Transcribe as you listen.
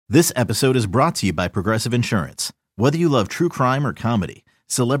This episode is brought to you by Progressive Insurance. Whether you love true crime or comedy,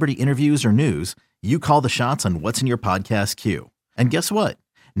 celebrity interviews or news, you call the shots on what's in your podcast queue. And guess what?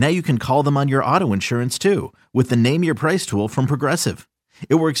 Now you can call them on your auto insurance too with the Name Your Price tool from Progressive.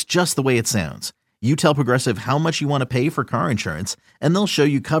 It works just the way it sounds. You tell Progressive how much you want to pay for car insurance, and they'll show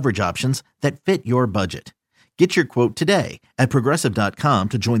you coverage options that fit your budget. Get your quote today at Progressive.com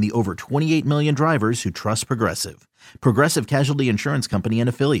to join the over 28 million drivers who trust Progressive. Progressive Casualty Insurance Company and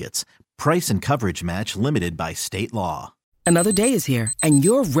Affiliates. Price and coverage match limited by state law. Another day is here, and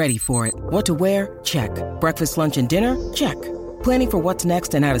you're ready for it. What to wear? Check. Breakfast, lunch, and dinner? Check. Planning for what's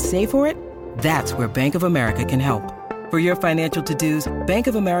next and how to save for it? That's where Bank of America can help. For your financial to-dos, Bank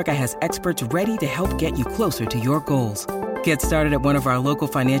of America has experts ready to help get you closer to your goals. Get started at one of our local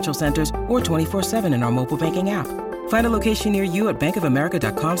financial centers or 24/7 in our mobile banking app. Find a location near you at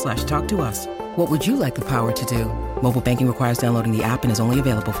bankofamerica.com/talktous. What would you like the power to do? Mobile banking requires downloading the app and is only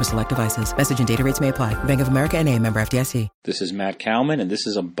available for select devices. Message and data rates may apply. Bank of America N.A., member FDIC. This is Matt Kalman, and this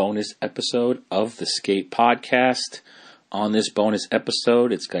is a bonus episode of the Skate Podcast. On this bonus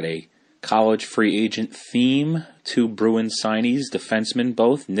episode, it's got a college free agent theme. Two Bruins signees, defensemen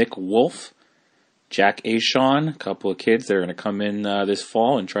both, Nick Wolff, Jack Ahcan, a couple of kids that are going to come in this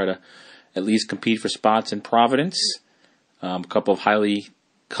fall and try to at least compete for spots in Providence. A couple of highly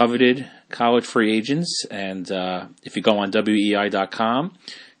coveted college free agents. And if you go on WEI.com,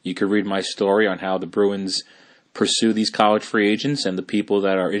 you can read my story on how the Bruins pursue these college free agents and the people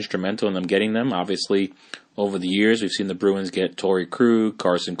that are instrumental in them getting them. Obviously, over the years, we've seen the Bruins get Torrey Krug,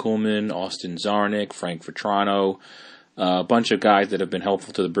 Carson Kuhlman, Austin Czarnik, Frank Vetrano, a bunch of guys that have been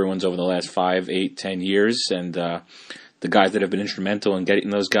helpful to the Bruins over the last 5, 8, 10 years. And the guys that have been instrumental in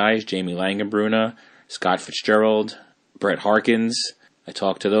getting those guys, Jamie Langenbrunner, Scott Fitzgerald, Brett Harkins. I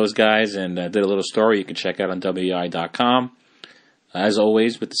talked to those guys and did a little story you can check out on WEI.com. As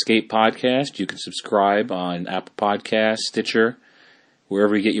always, with the Skate Podcast, you can subscribe on Apple Podcasts, Stitcher,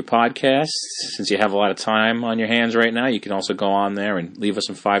 wherever you get your podcasts. Since you have a lot of time on your hands right now, you can also go on there and leave us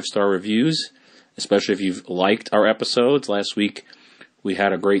some 5-star reviews, especially if you've liked our episodes. Last week, we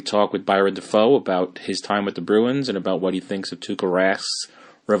had a great talk with Byron Defoe about his time with the Bruins and about what he thinks of Tuukka Rask's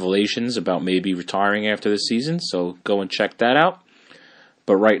revelations about maybe retiring after the season. So go and check that out.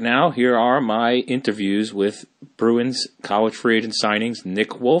 But right now, here are my interviews with Bruins college free agent signings,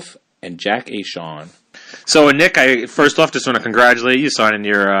 Nick Wolff and Jack Ahcan. So, Nick, I first off just want to congratulate you signing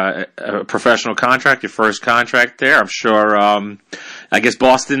your professional contract, your first contract there. I'm sure, I guess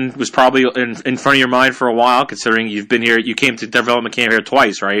Boston was probably in front of your mind for a while, considering you've been here. You came to development camp here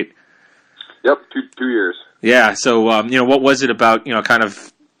twice, right? Yep, two years. Yeah. So, what was it about, kind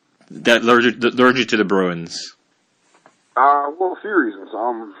of that lured you to the Bruins? Well, a few reasons.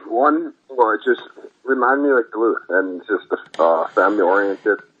 One, it just reminded me like Duluth, and it's just a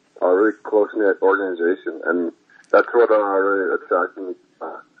family-oriented, really close-knit organization, and that's what really attracted me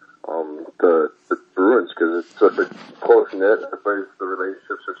to the Bruins, because it's such a close-knit. The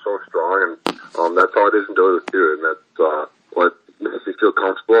relationships are so strong, and that's how it is in Duluth too, and that's what makes me feel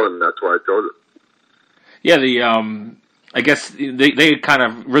comfortable, and that's why I chose it. Yeah, I guess they kind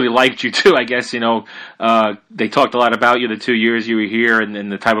of really liked you too. I guess they talked a lot about you the 2 years you were here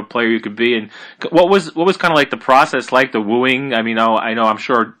and the type of player you could be. And what was kind of like the process like, the wooing? I mean, I'm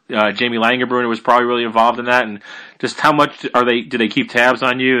sure Jamie Langenbrunner was probably really involved in that. And just how much do they keep tabs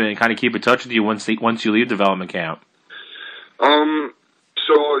on you and kind of keep in touch with you once you leave development camp?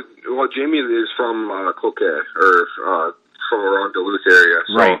 Jamie is from Cloquet, or from around Duluth area,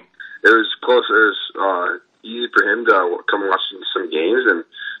 so right. It was close. It was easy for him to come watch some games, and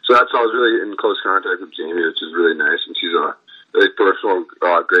so that's how I was really in close contact with Jamie, which is really nice. And she's a really personal,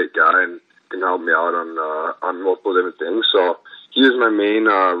 great guy, and can help me out on multiple different things. So he was my main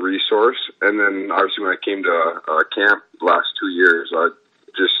resource. And then obviously when I came to camp the last 2 years, I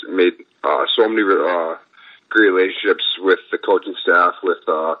just made so many great relationships with the coaching staff, with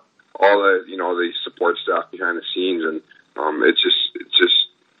all the support staff behind the scenes, and it just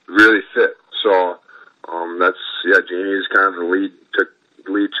really fit. So. Jamie is kind of took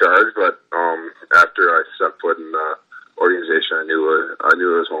the lead charge, but after I stepped foot in the organization, I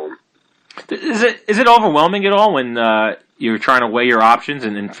knew it was home. Is it overwhelming at all when you're trying to weigh your options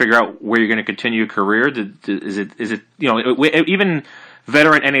and figure out where you're going to continue your career? Is it even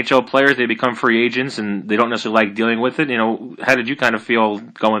veteran NHL players, they become free agents and they don't necessarily like dealing with it? How did you kind of feel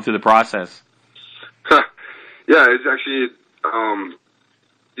going through the process? Yeah, it's actually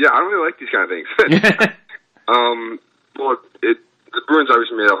I don't really like these kind of things. The Bruins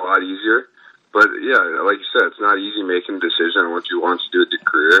obviously made it a lot easier, but like you said, it's not easy making a decision on what you want to do with your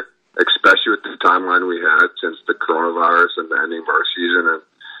career, especially with the timeline we had since the coronavirus and the ending of our season, and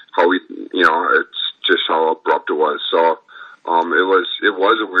it's just how abrupt it was. So it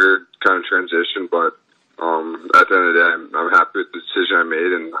was a weird kind of transition, but at the end of the day, I'm happy with the decision I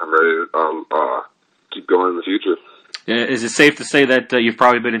made, and I'm ready to keep going in the future. Is it safe to say that you've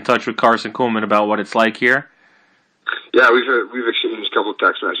probably been in touch with Carson Kuhlman about what it's like here? Yeah, we've exchanged a couple of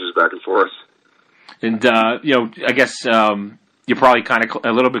text messages back and forth. And I guess you're probably kind of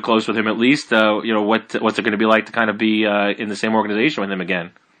a little bit close with him at least. What's it going to be like to kind of be in the same organization with him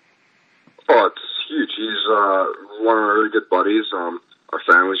again? Oh, it's huge. He's one of my really good buddies. Our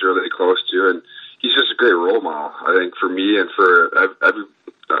family's really close too, and he's just a great role model, I think, for me and for every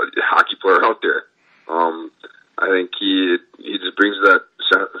hockey player out there. I think he just brings that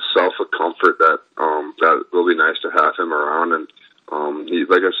self of comfort that will be nice to have him around. And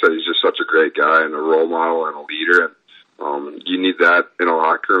like I said, he's just such a great guy and a role model and a leader. And you need that in a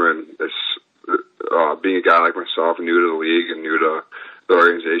locker room. And it's, being a guy like myself, new to the league and new to the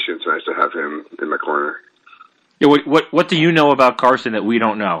organization, it's nice to have him in my corner. Yeah, what do you know about Carson that we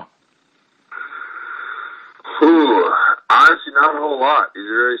don't know? Honestly, not a whole lot. He's a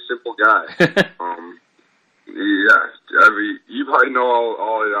very simple guy. Yeah, you probably know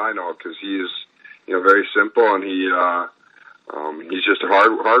all that I know because he's very simple, and he's just a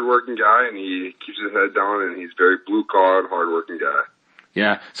hard-working guy, and he keeps his head down, and he's very blue-collar, hard-working guy.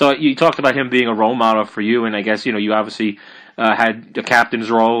 Yeah. So you talked about him being a role model for you, and I guess you obviously had a captain's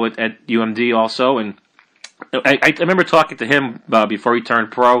role at UMD also, and I remember talking to him before he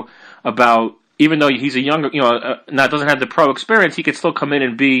turned pro about even though he's a younger, doesn't have the pro experience, he could still come in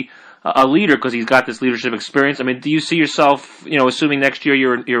and be a leader because he's got this leadership experience. I mean, do you see yourself, assuming next year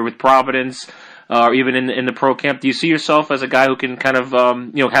you're with Providence, or even in the pro camp, do you see yourself as a guy who can kind of,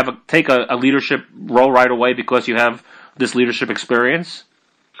 take a leadership role right away because you have this leadership experience?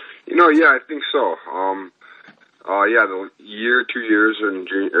 Yeah, I think so. The 2 years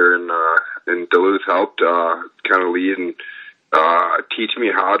in Duluth helped kind of lead and teach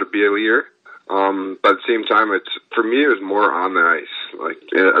me how to be a leader. But at the same time, for me, it was more on the ice, like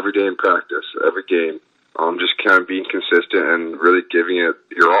every day in practice, every game, just kind of being consistent and really giving it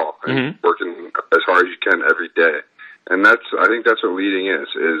your all and working as hard as you can every day. And I think that's what leading is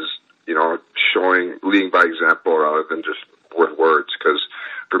leading by example rather than just with words. Because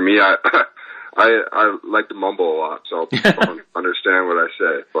for me, I like to mumble a lot, so I don't understand what I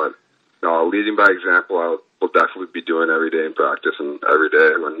say. But leading by example, I will definitely be doing every day in practice and every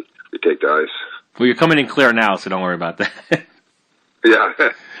day when we take the ice. Well, you're coming in clear now, so don't worry about that. Yeah,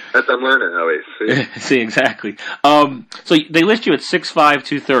 that's I'm learning at least. See, exactly. So they list you at 6'5",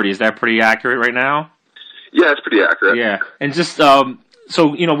 230. Is that pretty accurate right now? Yeah, it's pretty accurate. Yeah, and just so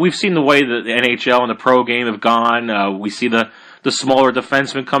we've seen the way that the NHL and the pro game have gone. We see the smaller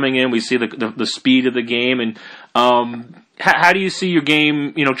defensemen coming in. We see the speed of the game, and how do you see your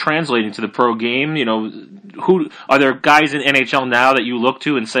game, translating to the pro game? Who are there guys in NHL now that you look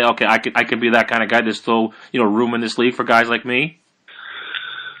to and say, okay, I could be that kind of guy? There's still room in this league for guys like me.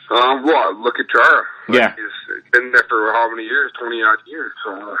 Well, look at Chara. Yeah, he's been there for how many years? 20-odd years.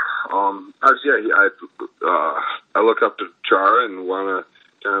 I look up to Chara and want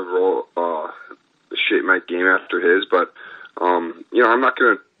to kind of shape my game after his. But I'm not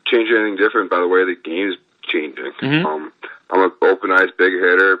going to change anything different by the way the game is changing. I'm an open-eyed big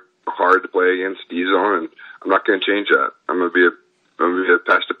hitter, hard to play against, D-zone, and I'm not going to change that. I'm going to be a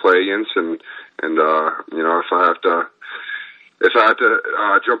pest to play against, and if I have to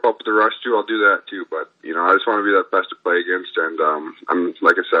jump up with the rush too, I'll do that too. But I just want to be that best to play against, and I'm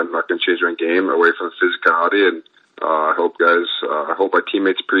like I said, I'm not going to change my game away from the physicality, and I hope my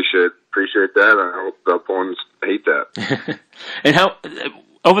teammates appreciate that, and I hope the opponents hate that. And how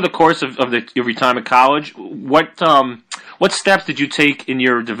over the course of your time at college, what steps did you take in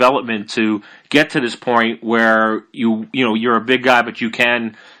your development to get to this point where you're a big guy, but you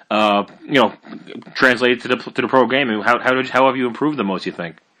can translate it to the pro game? And how have you improved the most, you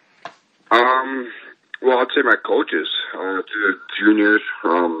think? Well, I'd say my coaches, the juniors,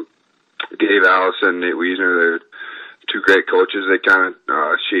 Dave Allison, Nate Wiesner, they're two great coaches. They kind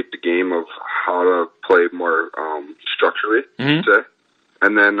of shaped the game of how to play more structurally, I'd say.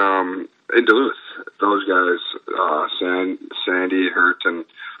 And then in Duluth, those guys, Sandy, Hurt, and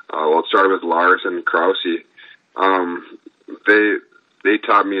it started with Lars and Krause. They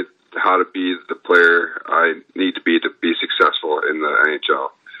taught me how to be the player I need to be successful in the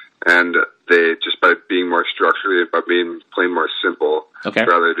NHL. And they just by being more structured, by playing more simple,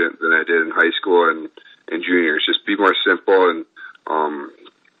 rather than I did in high school and juniors. Just be more simple and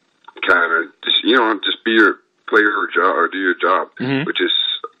kind of just play your job or do your job, which is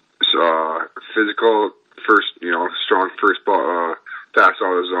physical first, strong first ball pass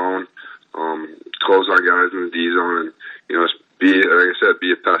out of the zone, close on guys in the D zone, and like I said,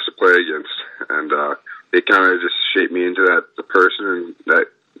 be a pest to play against. And they kind of just shaped me into the person, and that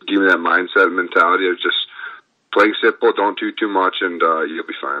gave me that mindset and mentality of just playing simple, don't do too much, and you'll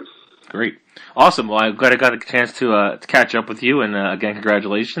be fine. Great. Awesome. Well, I'm glad I got a chance to catch up with you, and again,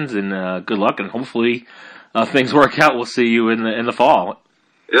 congratulations, and good luck, and hopefully things work out. We'll see you in the fall.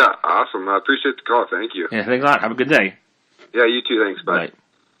 Yeah, awesome. I appreciate the call. Thank you. Yeah, thanks a lot. Have a good day. Yeah, you too. Thanks. Bye.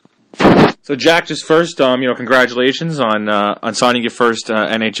 Bye. So, Jack, just first, congratulations on signing your first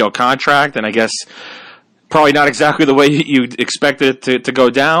NHL contract, and I guess probably not exactly the way you expected it to go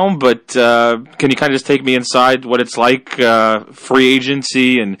down, but can you kind of just take me inside what it's like, free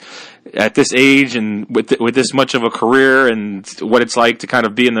agency, and at this age, and with this much of a career, and what it's like to kind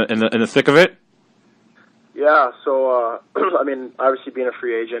of be in the thick of it? Yeah, so obviously being a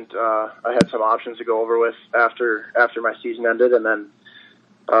free agent, I had some options to go over with after my season ended, and then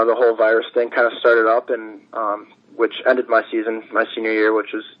the whole virus thing kind of started up, and which ended my season, my senior year,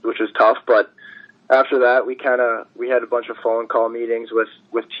 which was tough. But after that, we had a bunch of phone call meetings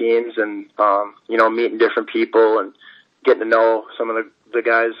with teams, and meeting different people and getting to know some of the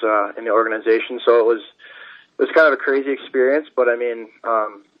guys in the organization. So it was kind of a crazy experience, but I mean,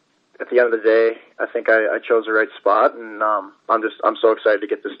 at the end of the day, I think I chose the right spot, and I'm so excited to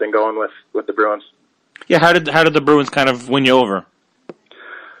get this thing going with the Bruins. Yeah, how did the Bruins kind of win you over?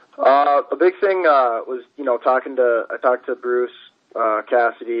 A big thing was I talked to Bruce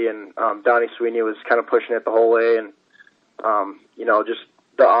Cassidy, and Donnie Sweeney was kind of pushing it the whole way, and just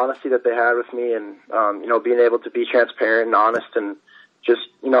the honesty that they had with me, and being able to be transparent and honest, and just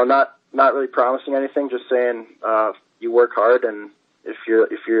not really promising anything, just saying you work hard, and if you're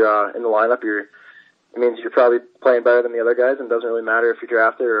in the lineup, it means you're probably playing better than the other guys, and it doesn't really matter if you're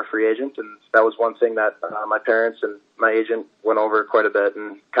drafted or a free agent. And that was one thing that my parents and my agent went over quite a bit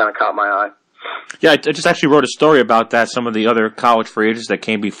and kind of caught my eye. Yeah, I just actually wrote a story about that. Some of the other college free agents that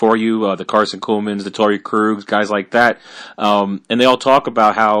came before you, the Carson Kuhlmans, the Torrey Krugs, guys like that, and they all talk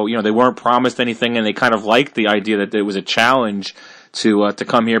about how they weren't promised anything, and they kind of liked the idea that it was a challenge to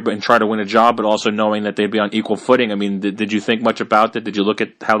come here and try to win a job, but also knowing that they'd be on equal footing. I mean, did you think much about that? Did you look at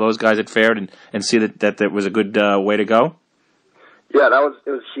how those guys had fared and see that was a good way to go? Yeah, it was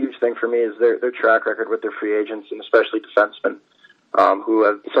a huge thing for me is their track record with their free agents, and especially defensemen who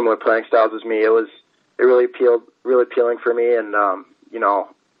have similar playing styles as me. It really appealing for me, and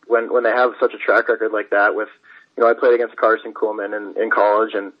when they have such a track record like that with I played against Carson Kuhlman in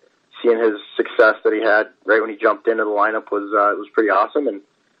college, and seeing his success that he had right when he jumped into the lineup was pretty awesome, and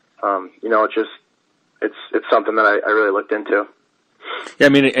it's something that I really looked into. Yeah, I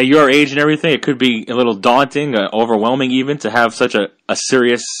mean, at your age and everything, it could be a little daunting, overwhelming even, to have such a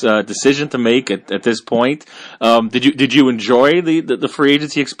serious decision to make at this point. Did you enjoy the free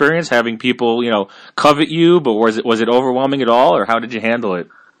agency experience, having people covet you, but was it overwhelming at all, or how did you handle it?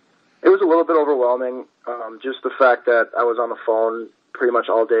 It was a little bit overwhelming, just the fact that I was on the phone pretty much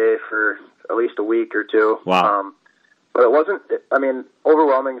all day for at least a week or two. Wow. But it wasn't,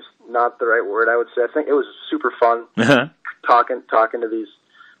 overwhelming is not the right word, I would say. I think it was super fun talking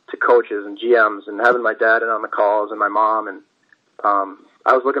to coaches and GMs, and having my dad in on the calls and my mom, and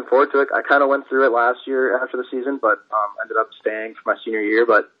I was looking forward to it. I kind of went through it last year after the season, but ended up staying for my senior year.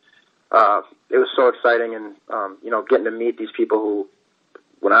 But it was so exciting, and getting to meet these people who,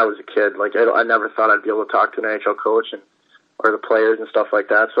 when I was a kid, I never thought I'd be able to talk to an NHL coach or the players and stuff like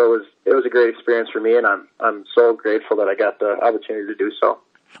that. So it was a great experience for me, and I'm so grateful that I got the opportunity to do so.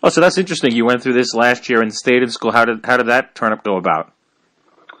 Oh, so that's interesting. You went through this last year and stayed in school. How did that go about?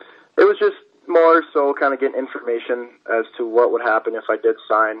 It was just more so kind of getting information as to what would happen if I did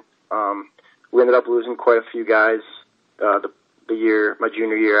sign. We ended up losing quite a few guys my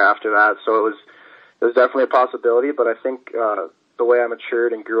junior year after that, so it was definitely a possibility. But I think the way I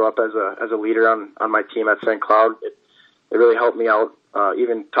matured and grew up as a leader on my team at St. Cloud, it really helped me out.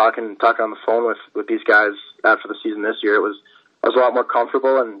 Even talking on the phone with these guys after the season this year, I was a lot more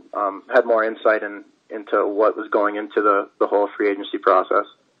comfortable and had more insight into what was going into the whole free agency process.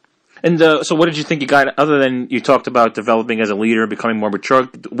 And so what did you think you got, other than you talked about developing as a leader, becoming more mature?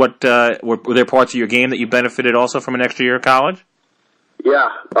 What were there parts of your game that you benefited also from an extra year of college? Yeah,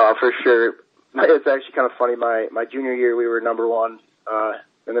 for sure. It's actually kind of funny. My junior year, we were number one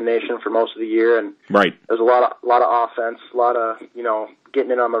in the nation for most of the year, and right. There's a lot of offense, a lot of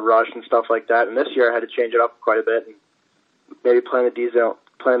getting in on the rush and stuff like that. And this year, I had to change it up quite a bit, and maybe playing the D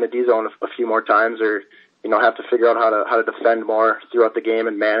zone a few more times, or have to figure out how to defend more throughout the game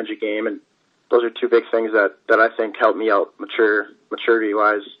and manage a game. And those are two big things that I think helped me out maturity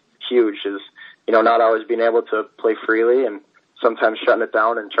wise. Huge is not always being able to play freely and sometimes shutting it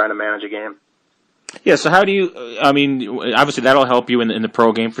down and trying to manage a game. Yeah, so how do you, I mean, obviously that'll help you in the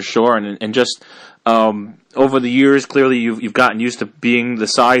pro game for sure, and just over the years, clearly you've gotten used to being the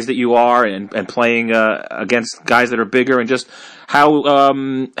size that you are and playing against guys that are bigger, and just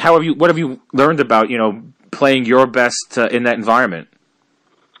what have you learned about, playing your best in that environment?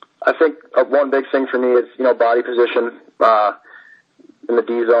 I think one big thing for me is, body position in the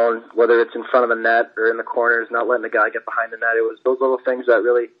D zone, whether it's in front of the net or in the corners, not letting the guy get behind the net. It was those little things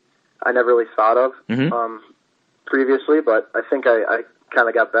that I never really thought of previously, but I think I kind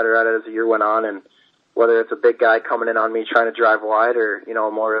of got better at it as the year went on. And whether it's a big guy coming in on me trying to drive wide, or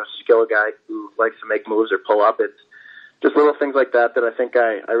more of a skill guy who likes to make moves or pull up, it's just little things like that I think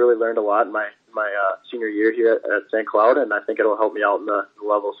I really learned a lot in my senior year here at St. Cloud, and I think it'll help me out in the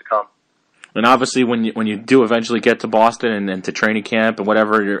levels to come. And obviously, when you do eventually get to Boston and to training camp and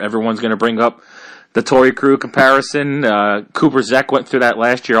whatever, everyone's going to bring up the Torrey Crew comparison. Cooper Zek went through that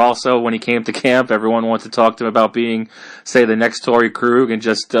last year also when he came to camp. Everyone wants to talk to him about being, say, the next Torrey Krug, and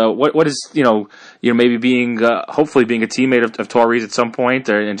just what is maybe being hopefully being a teammate of Torrey's at some point,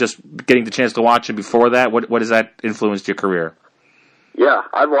 and just getting the chance to watch him before that. What has that influenced your career? Yeah,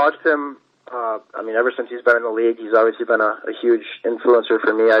 I've watched him. Ever since he's been in the league, he's obviously been a huge influencer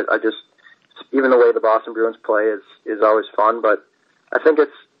for me. I just, even the way the Boston Bruins play is always fun, but I think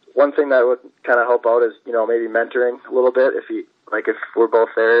it's one thing that would kind of help out is, maybe mentoring a little bit. If we're both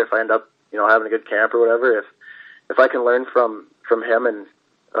there, if I end up, having a good camp or whatever, if I can learn from him and,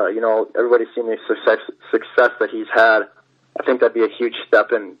 everybody's seen the success that he's had, I think that'd be a huge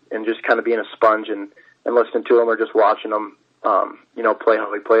step in just kind of being a sponge and listening to him or just watching him, play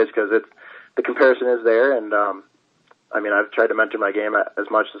how he plays, because the comparison is there. And, I've tried to mentor my game as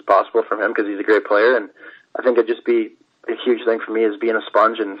much as possible from him because he's a great player. And I think it'd just be a huge thing for me is being a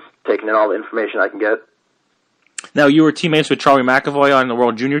sponge and taking in all the information I can get. Now, you were teammates with Charlie McAvoy on the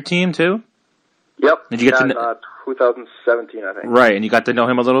World Junior team, too? Yep. Did you get in 2017, I think. Right, and you got to know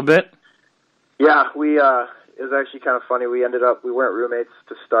him a little bit? Yeah, it was actually kind of funny. We weren't roommates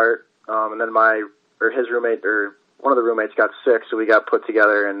to start, and then his roommate, or one of the roommates got sick, so we got put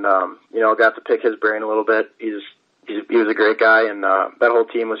together and, got to pick his brain a little bit. He was a great guy, and that whole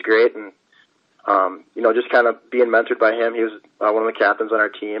team was great, and just kind of being mentored by him. He was one of the captains on our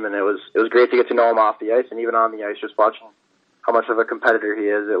team, and it was great to get to know him off the ice, and even on the ice, just watching how much of a competitor he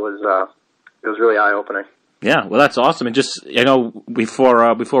is. It was really eye-opening. Yeah, well, that's awesome. And just,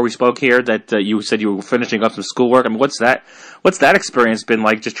 before we spoke here, that you said you were finishing up some schoolwork. I mean, what's that experience been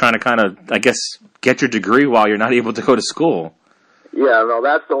like? Just trying to kind of, I guess, get your degree while you're not able to go to school. Yeah, no,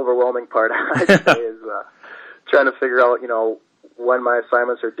 that's the overwhelming part. I'd say is trying to figure out, when my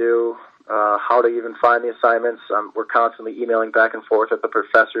assignments are due. How to even find the assignments. We're constantly emailing back and forth at the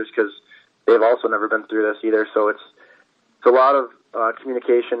professors because they've also never been through this either. So it's a lot of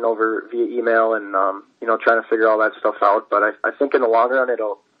communication over via email and trying to figure all that stuff out. But I think in the long run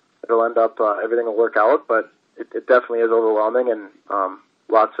it'll end up everything will work out. But it definitely is overwhelming and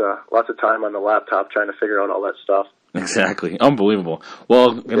lots of time on the laptop trying to figure out all that stuff. Exactly, unbelievable.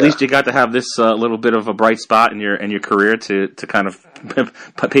 Well, at least you got to have this little bit of a bright spot in your career to kind of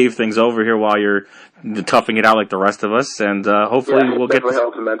pave things over here while you're toughing it out like the rest of us, and hopefully we'll get definitely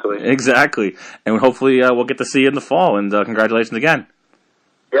helps mentally. Exactly, and hopefully we'll get to see you in the fall. And congratulations again.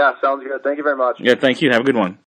 Yeah, sounds good. Thank you very much. Yeah, thank you. Have a good one.